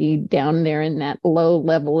would be down there in that low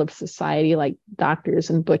level of society, like doctors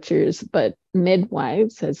and butchers, but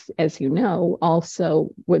midwives, as you know, also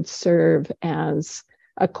would serve as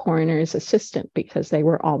a coroner's assistant because they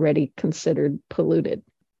were already considered polluted.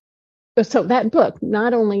 So that book,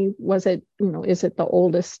 not only was it, is it the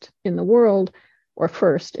oldest in the world or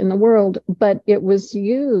first in the world, but it was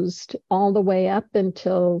used all the way up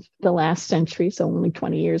until the last century, so only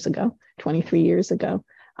 23 years ago.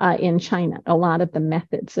 In China, a lot of the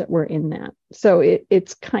methods that were in that. So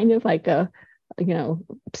it's kind of like a,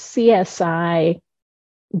 CSI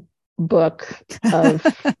book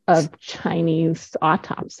of Chinese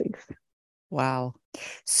autopsies. Wow.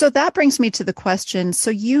 So that brings me to the question.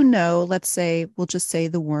 So, let's say, we'll just say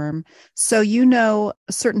the worm. So,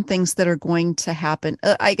 certain things that are going to happen.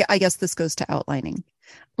 I guess this goes to outlining.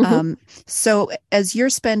 Mm-hmm. So as you're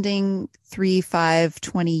spending 3, 5,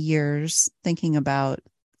 20 years thinking about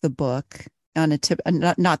the book on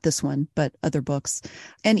not this one, but other books,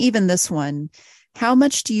 and even this one, how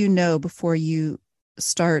much do you know before you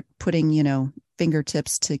start putting,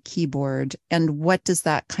 fingertips to keyboard? And what does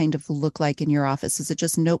that kind of look like in your office? Is it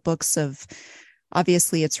just notebooks of,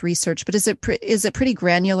 obviously it's research, but is it pretty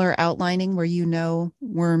granular outlining where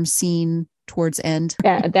worm scene towards end?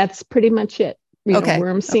 Yeah, that's pretty much it.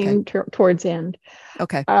 Worm scene towards end.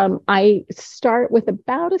 Okay. I start with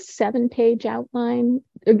about a 7-page outline,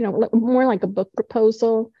 more like a book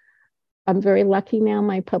proposal. I'm very lucky now.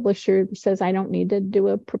 My publisher says I don't need to do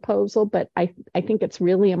a proposal, but I think it's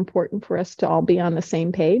really important for us to all be on the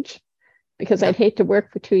same page, because I'd hate to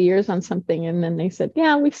work for 2 years on something and then they said,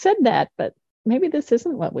 yeah, we said that, but maybe this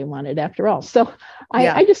isn't what we wanted after all. So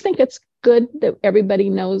I just think it's good that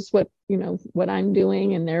everybody knows what I'm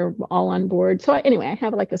doing and they're all on board. So anyway, I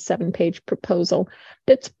have like a 7-page proposal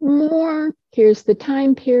that's more, here's the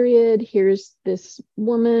time period, here's this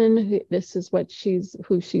woman, this is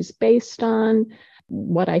who she's based on,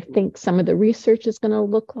 what I think some of the research is going to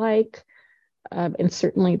look like. And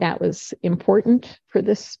certainly that was important for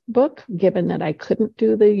this book, given that I couldn't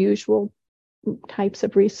do the usual types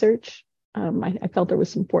of research. I felt it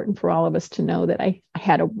was important for all of us to know that I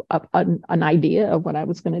had an idea of what I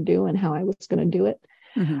was going to do and how I was going to do it.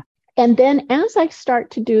 Mm-hmm. And then as I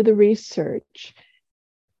start to do the research,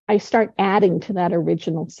 I start adding to that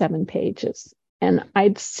original 7 pages. And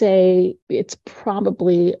I'd say it's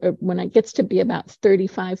probably, when it gets to be about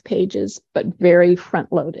 35 pages, but very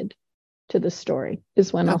front-loaded to the story,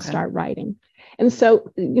 is when I'll start writing. And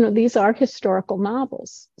so, these are historical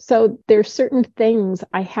novels. So there's certain things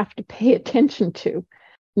I have to pay attention to.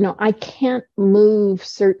 I can't move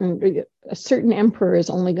a certain emperor is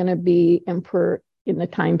only going to be emperor in the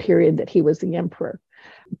time period that he was the emperor.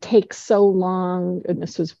 It takes so long, and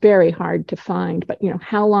this was very hard to find, but,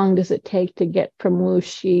 how long does it take to get from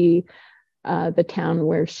Wuxi, the town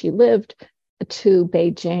where she lived, to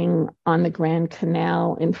Beijing on the Grand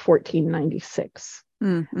Canal in 1496?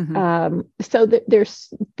 Mm-hmm. So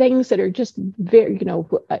there's things that are just very,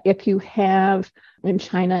 if you have in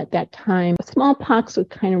China at that time, smallpox would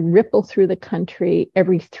kind of ripple through the country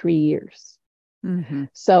every 3 years. Mm-hmm.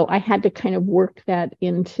 So I had to kind of work that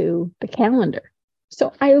into the calendar.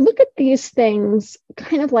 So I look at these things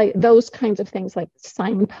kind of like those kinds of things, like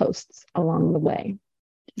signposts along the way.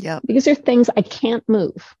 Yeah. These are things I can't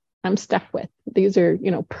move. I'm stuck with. These are,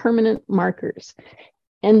 permanent markers.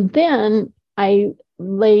 And then I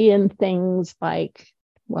lay in things like,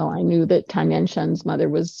 well, I knew that Tan Yun-shen's mother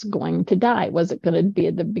was going to die. Was it going to be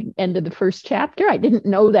at the end of the first chapter? I didn't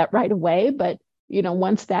know that right away, but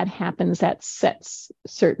once that happens, that sets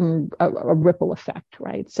a ripple effect,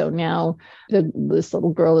 right? So now this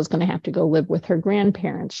little girl is going to have to go live with her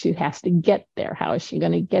grandparents. She has to get there. How is she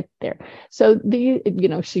going to get there? So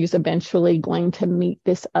she's eventually going to meet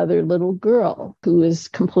this other little girl who is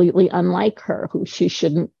completely unlike her, who she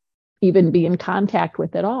shouldn't even be in contact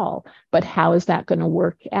with at all. But how is that going to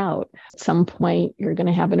work out? At some point, you're going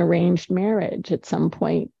to have an arranged marriage. At some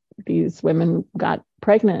point, these women got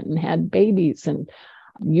pregnant and had babies, and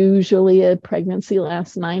usually a pregnancy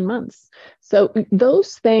lasts 9 months. So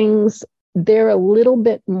those things, they're a little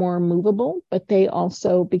bit more movable, but they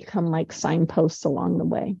also become like signposts along the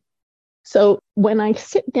way. So when I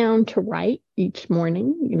sit down to write each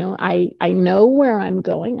morning, I know where I'm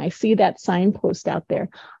going. I see that signpost out there,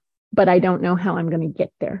 but I don't know how I'm going to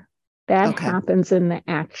get there. That happens in the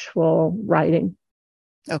actual writing.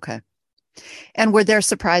 Okay. And were there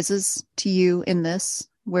surprises to you in this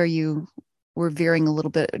where you were veering a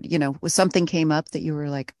little bit, was something came up that you were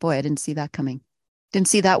like, boy, I didn't see that coming. Didn't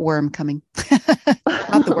see that worm coming.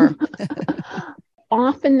 Not the worm.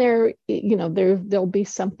 Often there'll be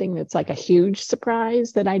something that's like a huge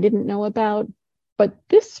surprise that I didn't know about. But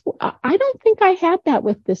I don't think I had that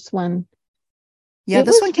with this one. Yeah,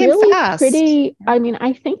 this one came really fast. Pretty. I mean,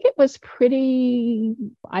 I think it was pretty.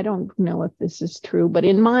 I don't know if this is true, but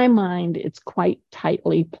in my mind, it's quite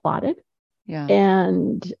tightly plotted. Yeah.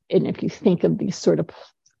 And if you think of these sort of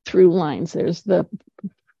through lines, there's the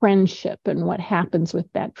friendship and what happens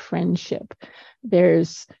with that friendship.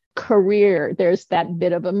 There's career. There's that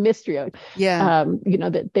bit of a mystery. Yeah.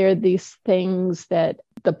 That there are these things that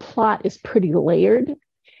the plot is pretty layered,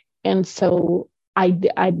 and so I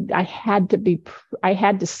had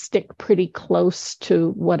to stick pretty close to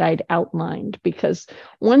what I'd outlined, because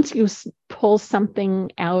once you pull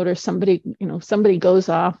something out, or somebody goes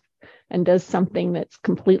off and does something that's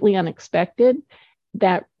completely unexpected,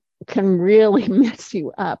 that can really mess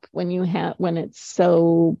you up when it's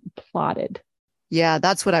so plotted. Yeah,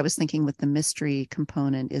 that's what I was thinking with the mystery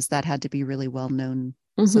component, is that had to be really well known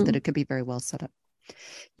so that it could be very well set up.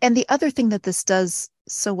 And the other thing that this does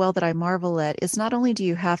so well that I marvel at is not only do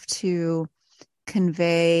you have to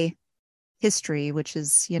convey history, which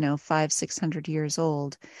is, 500-600 years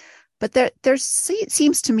old, but there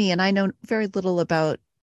seems to me, and I know very little about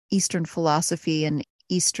Eastern philosophy and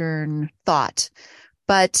Eastern thought,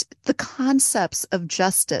 but the concepts of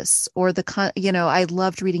justice, or I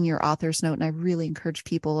loved reading your author's note, and I really encourage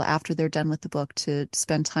people after they're done with the book to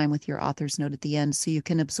spend time with your author's note at the end so you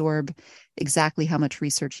can absorb exactly how much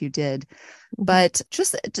research you did. Mm-hmm. But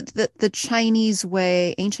just the Chinese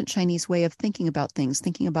way, ancient Chinese way of thinking about things,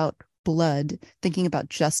 thinking about blood, thinking about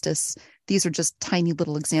justice, these are just tiny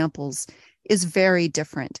little examples, is very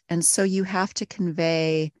different. And so you have to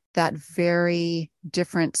convey that very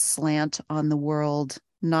different slant on the world,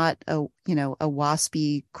 not a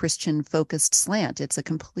waspy Christian focused slant. It's a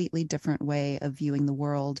completely different way of viewing the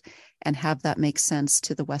world, and have that make sense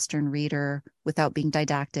to the Western reader without being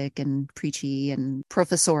didactic and preachy and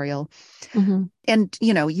professorial. Mm-hmm. And,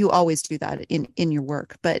 you always do that in your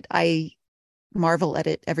work, but I marvel at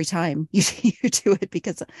it every time you do it,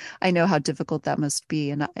 because I know how difficult that must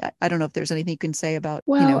be. And I don't know if there's anything you can say about,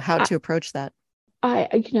 how to approach that.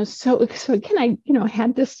 So again, I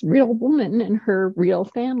had this real woman and her real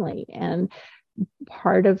family, and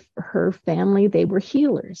part of her family, they were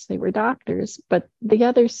healers, they were doctors. But the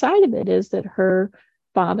other side of it is that her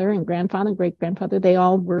father and grandfather and great grandfather, they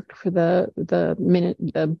all worked for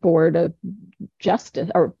the Board of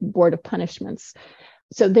Justice, or Board of Punishments.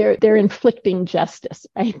 So they're inflicting justice,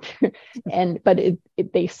 right? But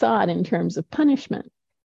they saw it in terms of punishment,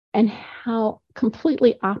 and how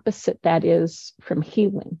completely opposite that is from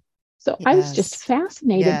healing. So yes. I was just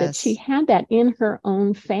fascinated that she had that in her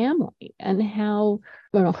own family, and how,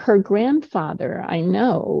 her grandfather,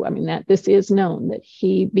 that this is known, that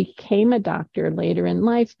he became a doctor later in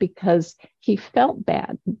life because he felt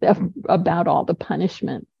bad about all the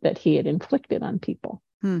punishment that he had inflicted on people.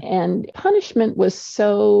 And punishment was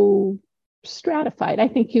so stratified. I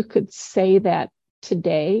think you could say that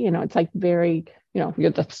today, it's like very,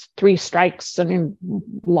 you're the 3 strikes in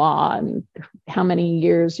law, and how many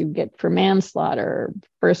years you get for manslaughter,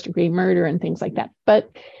 first degree murder, and things like that.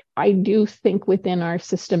 But I do think within our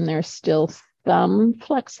system, there's still some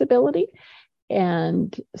flexibility,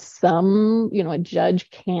 and some, a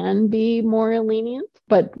judge can be more lenient.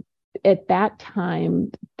 But at that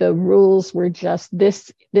time, the rules were just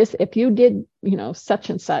this, if you did, such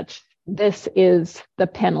and such, this is the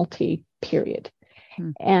penalty, period.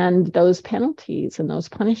 And those penalties and those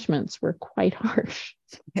punishments were quite harsh.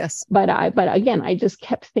 Yes. But again, I just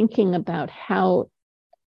kept thinking about how,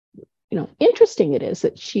 interesting it is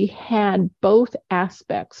that she had both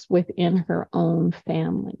aspects within her own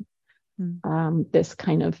family. This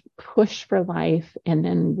kind of push for life, and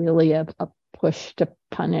then really a push to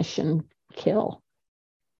punish and kill.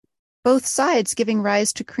 Both sides giving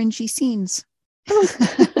rise to cringy scenes.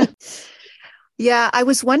 Yeah, I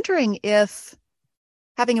was wondering if,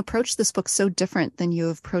 having approached this book so different than you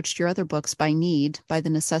have approached your other books by need, by the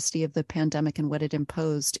necessity of the pandemic and what it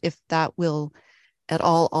imposed, if that will at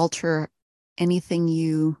all alter anything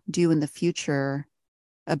you do in the future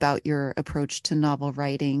about your approach to novel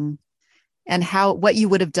writing, and what you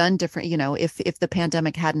would have done different, if the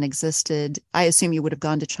pandemic hadn't existed. I assume you would have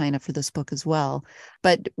gone to China for this book as well.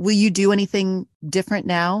 But will you do anything different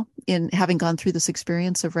now in having gone through this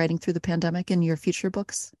experience of writing through the pandemic in your future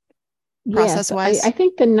books, process-wise? Yes, I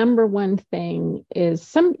think the number one thing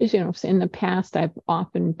is in the past, I've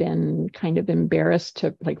often been kind of embarrassed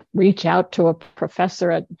to reach out to a professor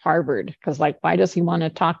at Harvard because why does he want to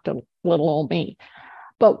talk to little old me?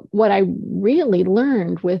 But what I really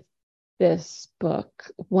learned with this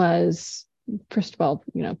book was, first of all,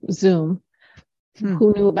 Zoom.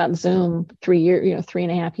 Who knew about Zoom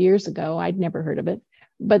 3.5 years ago? I'd never heard of it.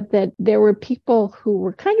 But that there were people who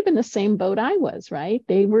were kind of in the same boat I was, right?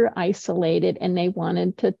 They were isolated and they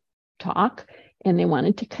wanted to talk and they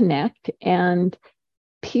wanted to connect. And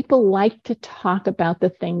people like to talk about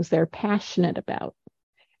the things they're passionate about.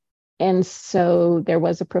 And so there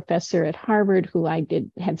was a professor at Harvard who I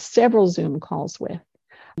had several Zoom calls with.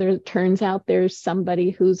 There turns out there's somebody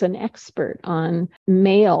who's an expert on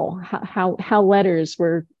mail, how letters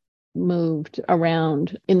were moved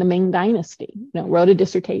around in the Ming Dynasty. Wrote a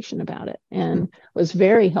dissertation about it and was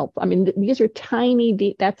very helpful. I mean, these are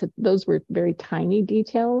tiny. Those were very tiny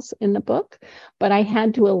details in the book, but I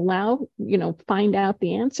had to find out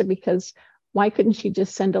the answer, because why couldn't she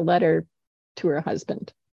just send a letter to her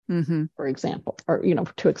husband? For example, or,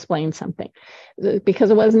 to explain something,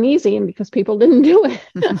 because it wasn't easy and because people didn't do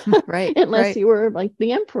it, right? Unless you were like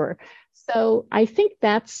the emperor. So I think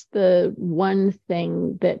that's the one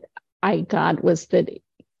thing that I got, was that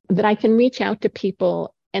I can reach out to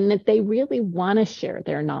people and that they really want to share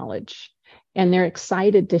their knowledge and they're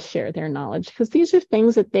excited to share their knowledge, because these are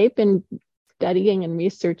things that they've been studying and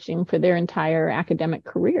researching for their entire academic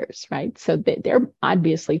careers, right? So they're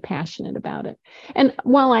obviously passionate about it. And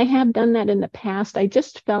while I have done that in the past, I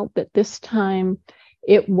just felt that this time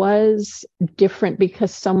it was different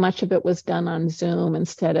because so much of it was done on Zoom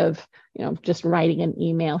instead of, just writing an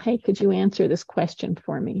email. Hey, could you answer this question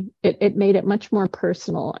for me? It made it much more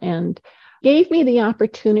personal and gave me the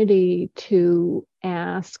opportunity to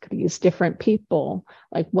ask these different people,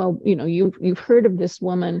 you've heard of this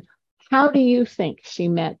woman. How do you think she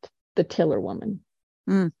met the Tiller woman?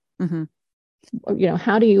 Mm-hmm.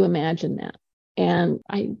 How do you imagine that? And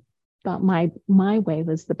I thought my way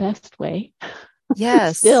was the best way.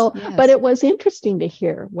 Yes. Still, yes. But it was interesting to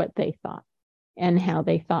hear what they thought and how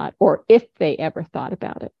they thought, or if they ever thought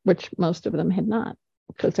about it, which most of them had not,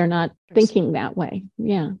 because they're not thinking that way.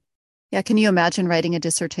 Yeah. Yeah. Can you imagine writing a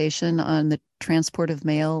dissertation on the transport of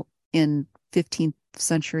mail in 15th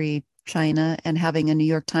century China and having a New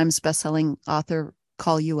York Times bestselling author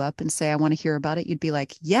call you up and say, I want to hear about it? You'd be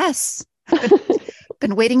like, yes, I've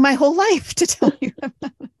been waiting my whole life to tell you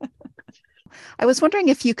about it. I was wondering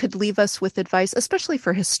if you could leave us with advice, especially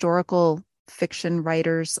for historical fiction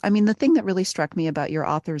writers. I mean, the thing that really struck me about your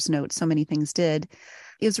author's note, so many things did,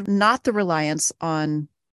 is not the reliance on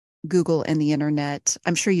Google and the internet.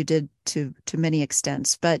 I'm sure you did to many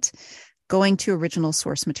extents, but going to original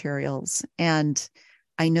source materials. And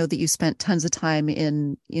I know that you spent tons of time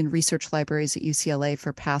in research libraries at UCLA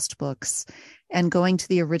for past books and going to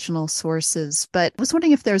the original sources. But I was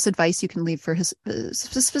wondering if there's advice you can leave for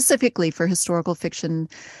specifically for historical fiction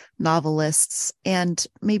novelists, and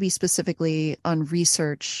maybe specifically on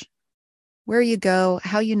research, where you go,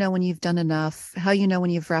 how you know when you've done enough, how you know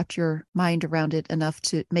when you've wrapped your mind around it enough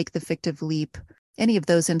to make the fictive leap. Any of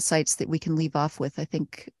those insights that we can leave off with, I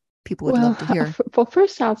think people would love to hear. Well,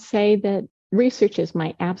 first I'll say that research is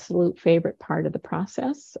my absolute favorite part of the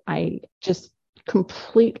process. I just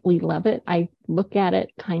completely love it. I look at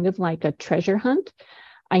it kind of like a treasure hunt.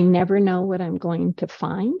 I never know what I'm going to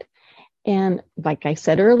find. And like I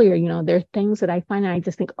said earlier, there are things that I find and I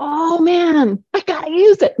just think, oh man, I gotta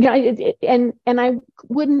use it. And I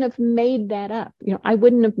wouldn't have made that up. I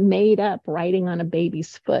wouldn't have made up writing on a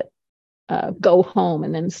baby's foot. Go home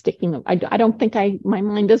and then sticking. I don't think my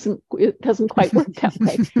mind doesn't quite work that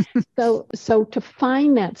way. So to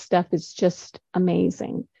find that stuff is just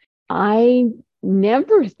amazing. I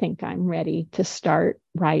never think I'm ready to start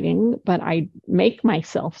writing, but I make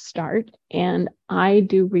myself start, and I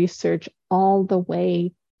do research all the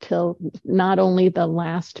way till not only the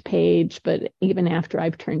last page, but even after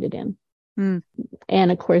I've turned it in.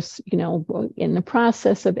 And of course, in the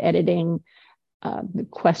process of editing, the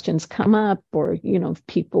questions come up, or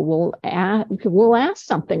people will ask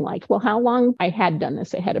something like, well, how long? I had done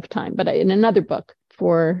this ahead of time, but in another book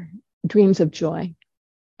for Dreams of Joy,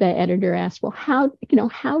 the editor asked, well, how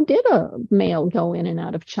did a mail go in and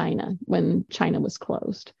out of China when China was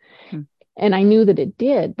closed? And I knew that it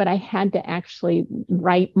did, but I had to actually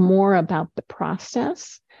write more about the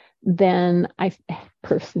process than I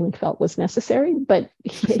personally felt was necessary, but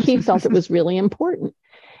he felt it was really important.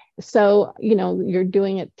 So, you're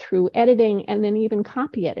doing it through editing and then even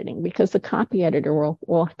copy editing, because the copy editor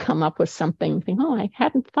will come up with something, think, oh, I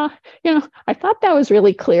hadn't thought, I thought that was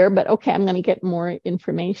really clear, but okay, I'm going to get more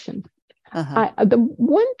information. The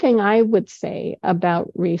one thing I would say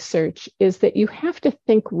about research is that you have to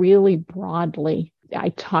think really broadly. I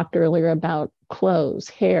talked earlier about clothes,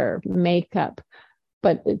 hair, makeup,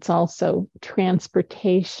 but it's also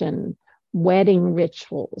transportation, wedding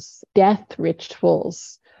rituals, death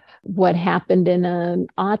rituals, what happened in an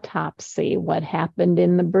autopsy, what happened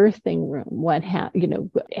in the birthing room,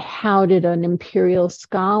 how did an imperial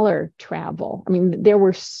scholar travel? I mean, there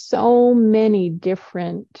were so many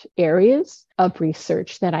different areas of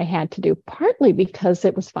research that I had to do, partly because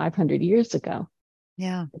it was 500 years ago.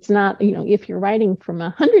 Yeah. It's not, if you're writing from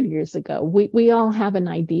 100 years ago, we all have an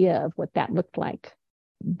idea of what that looked like,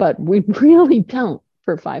 but we really don't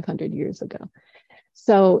for 500 years ago.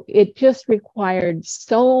 So it just required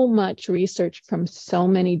so much research from so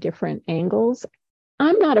many different angles.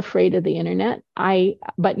 I'm not afraid of the internet,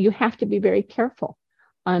 but you have to be very careful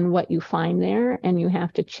on what you find there, and you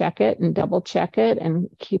have to check it and double check it and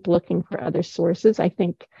keep looking for other sources. I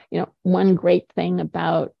think, one great thing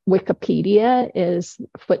about Wikipedia is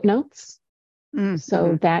footnotes.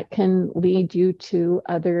 So that can lead you to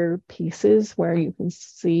other pieces where you can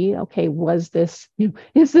see, okay,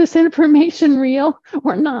 is this information real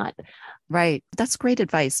or not? Right. That's great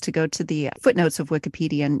advice, to go to the footnotes of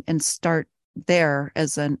Wikipedia and start there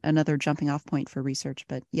as another jumping off point for research.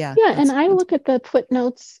 But yeah. And I look at the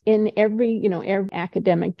footnotes in every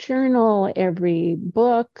academic journal, every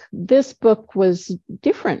book. This book was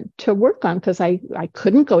different to work on because I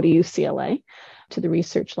couldn't go to UCLA, to the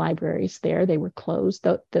research libraries there. They were closed.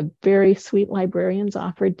 The very sweet librarians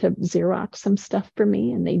offered to Xerox some stuff for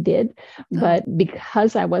me, and they did. But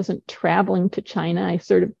because I wasn't traveling to China, I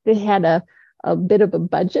sort of had a bit of a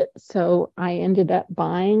budget. So I ended up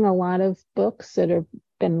buying a lot of books that have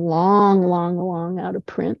been long out of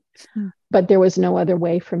print, but there was no other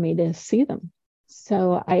way for me to see them.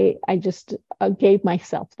 So I just gave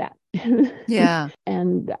myself that. Yeah.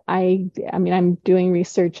 And I'm doing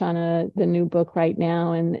research on the new book right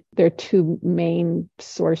now, and there are two main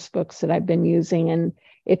source books that I've been using. And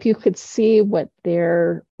if you could see what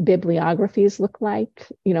their bibliographies look like,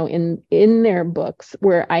 in their books,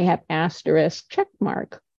 where I have asterisk check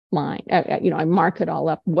mark line, I mark it all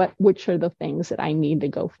up. Which are the things that I need to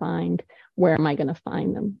go find? Where am I going to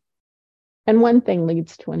find them? And one thing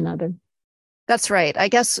leads to another. That's right. I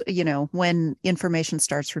guess, when information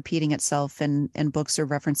starts repeating itself and books are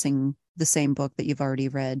referencing the same book that you've already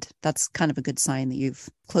read, that's kind of a good sign that you've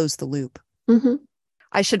closed the loop.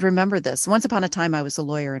 I should remember this. Once upon a time, I was a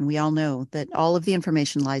lawyer, and we all know that all of the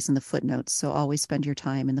information lies in the footnotes. So always spend your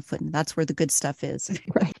time in the footnote. That's where the good stuff is.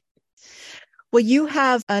 Right. Well, you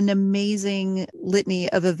have an amazing litany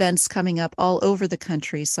of events coming up all over the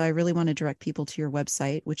country. So I really want to direct people to your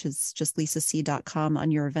website, which is just lisac.com.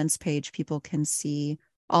 On your events page, people can see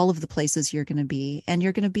all of the places you're going to be. And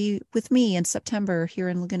you're going to be with me in September here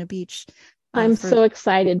in Laguna Beach. I'm so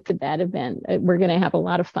excited for that event. We're going to have a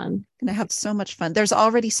lot of fun. Going to have so much fun. There's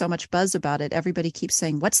already so much buzz about it. Everybody keeps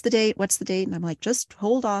saying, what's the date? What's the date? And I'm like, just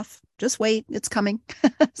hold off. Just wait. It's coming.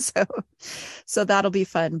 So that'll be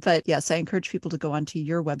fun. But yes, I encourage people to go onto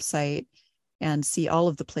your website and see all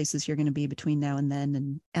of the places you're going to be between now and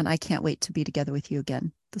then. And I can't wait to be together with you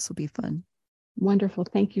again. This will be fun. Wonderful.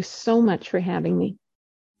 Thank you so much for having me.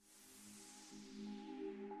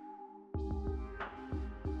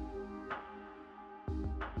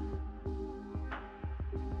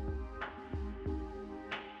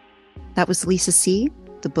 That was Lisa See.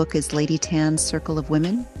 The book is Lady Tan's Circle of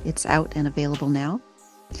Women. It's out and available now.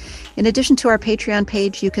 In addition to our Patreon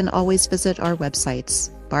page, you can always visit our websites.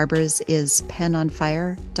 Barbara's is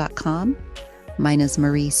penonfire.com. Mine is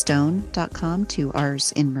mariestone.com, 2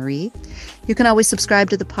 R's in Marie. You can always subscribe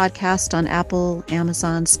to the podcast on Apple,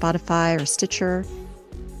 Amazon, Spotify, or Stitcher.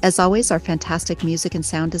 As always, our fantastic music and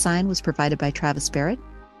sound design was provided by Travis Barrett.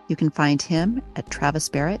 You can find him at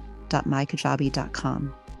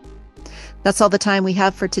travisbarrett.mykajabi.com. That's all the time we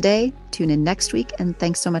have for today. Tune in next week, and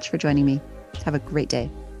thanks so much for joining me. Have a great day.